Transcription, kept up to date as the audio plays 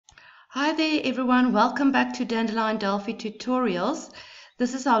Hi there everyone, welcome back to Dandelion Delphi Tutorials.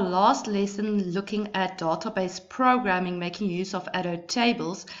 This is our last lesson looking at database programming, making use of addo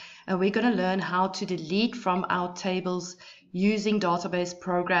tables, and we're going to learn how to delete from our tables using database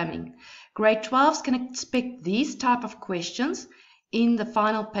programming. Grade 12s can expect these type of questions in the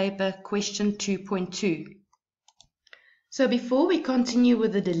final paper, question 2.2. So before we continue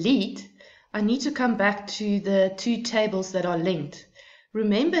with the delete, I need to come back to the two tables that are linked.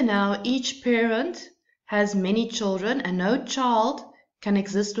 Remember now, each parent has many children and no child can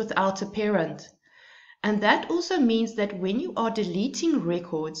exist without a parent. And that also means that when you are deleting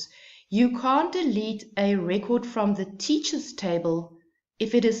records, you can't delete a record from the teachers table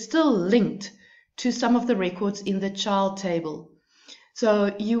if it is still linked to some of the records in the child table.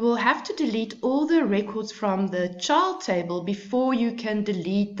 So you will have to delete all the records from the child table before you can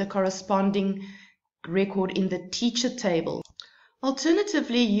delete the corresponding record in the teacher table.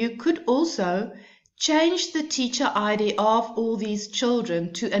 Alternatively, you could also change the teacher ID of all these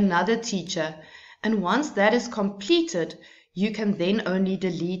children to another teacher, and once that is completed, you can then only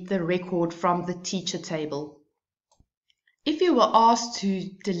delete the record from the teacher table. If you were asked to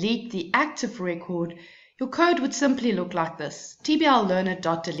delete the active record, your code would simply look like this,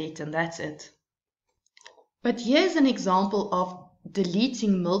 tbl-learner.delete, and that's it. But here's an example of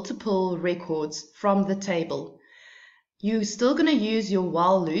deleting multiple records from the table. You're still going to use your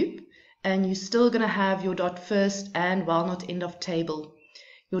while loop, and you're still going to have your .first and while not end of table.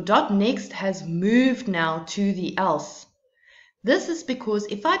 Your .next has moved now to the else. This is because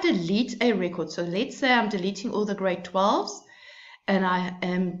if I delete a record, so let's say I'm deleting all the grade 12s, and I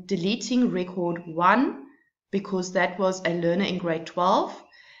am deleting record 1 because that was a learner in grade 12.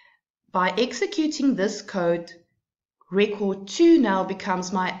 By executing this code, record 2 now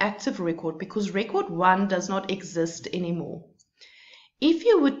becomes my active record because record 1 does not exist anymore. If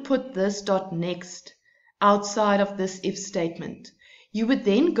you would put this .next outside of this if statement, you would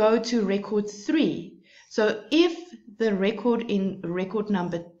then go to record 3. So if the record in record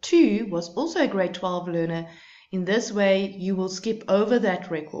number 2 was also a grade 12 learner, in this way you will skip over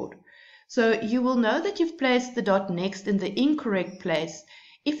that record. So you will know that you've placed the .next in the incorrect place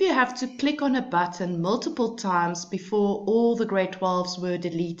if you have to click on a button multiple times before all the grade 12s were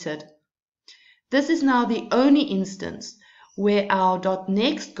deleted. This is now the only instance where our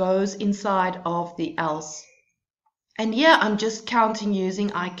 .next goes inside of the else. And here I'm just counting using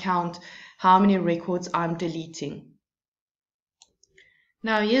iCount how many records I'm deleting.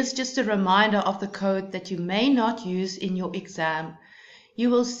 Now here's just a reminder of the code that you may not use in your exam. You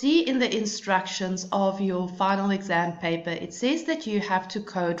will see in the instructions of your final exam paper, it says that you have to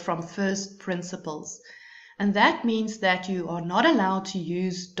code from first principles. And that means that you are not allowed to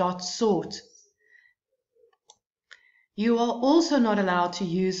use .sort. You are also not allowed to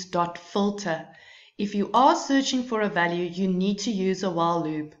use .filter. If you are searching for a value, you need to use a while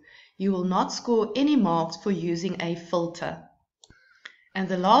loop. You will not score any marks for using a filter. And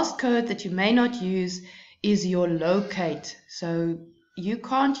the last code that you may not use is your locate. So you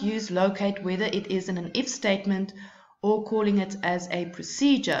can't use locate whether it is in an if statement or calling it as a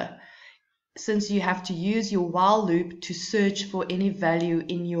procedure, since you have to use your while loop to search for any value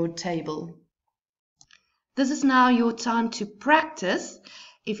in your table. This is now your time to practice.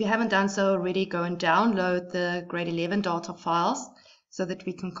 If you haven't done so already, go and download the grade 11 data files so that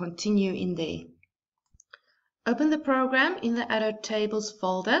we can continue in there. Open the program in the addo tables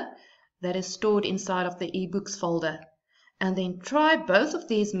folder that is stored inside of the ebooks folder. And then try both of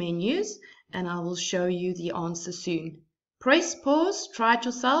these menus, and I will show you the answer soon. Press pause, try it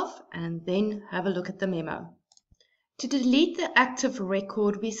yourself, and then have a look at the memo. To delete the active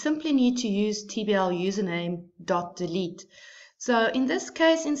record, we simply need to use tbl-username.delete. So in this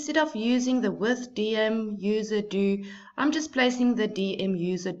case, instead of using the with dm user do, I'm just placing the dm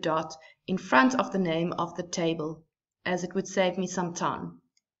user dot in front of the name of the table, as it would save me some time.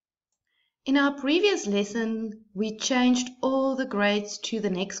 In our previous lesson, we changed all the grades to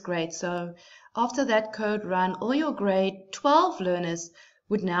the next grade. So after that code run, all your grade 12 learners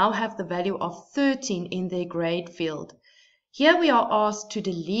would now have the value of 13 in their grade field. Here we are asked to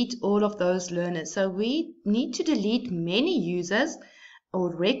delete all of those learners. So we need to delete many users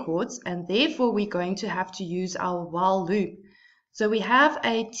or records, and therefore we're going to have to use our while loop. So we have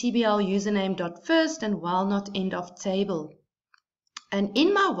a tbl-username.first and while not end of table. And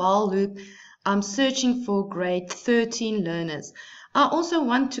in my while loop, I'm searching for grade 13 learners. I also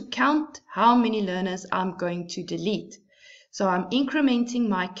want to count how many learners I'm going to delete. So I'm incrementing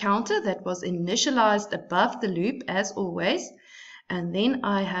my counter that was initialized above the loop as always. And then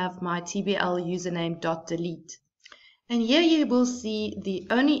I have my tbl-username.delete. And here you will see the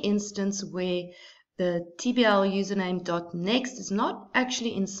only instance where the TBL username.next is not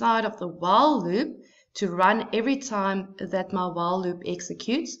actually inside of the while loop to run every time that my while loop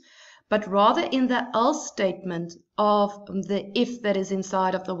executes, but rather in the else statement of the if that is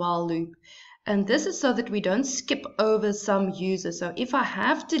inside of the while loop. And this is so that we don't skip over some user. So if I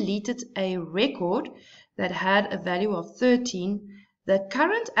have deleted a record that had a value of 13, the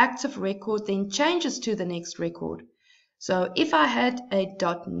current active record then changes to the next record. So if I had a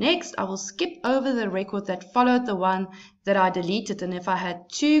 .next, I will skip over the record that followed the one that I deleted. And if I had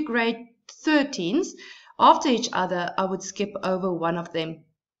two grade 13s after each other, I would skip over one of them.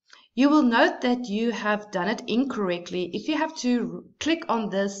 You will note that you have done it incorrectly if you have to click on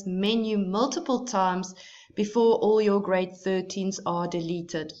this menu multiple times before all your grade 13s are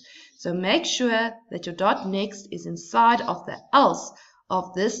deleted. So make sure that your .next is inside of the else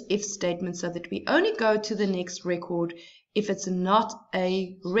of this if statement so that we only go to the next record if it's not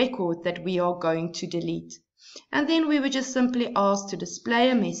a record that we are going to delete. And then we were just simply asked to display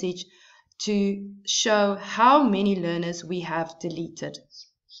a message to show how many learners we have deleted.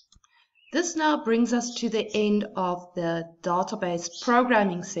 This now brings us to the end of the database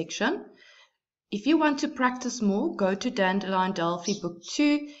programming section. If you want to practice more, go to Dandelion Delphi Book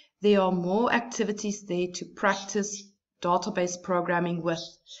 2. There are more activities there to practice database programming with.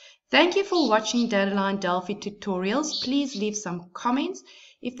 Thank you for watching Dandelion Delphi tutorials. Please leave some comments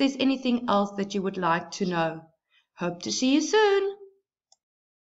if there's anything else that you would like to know. Hope to see you soon.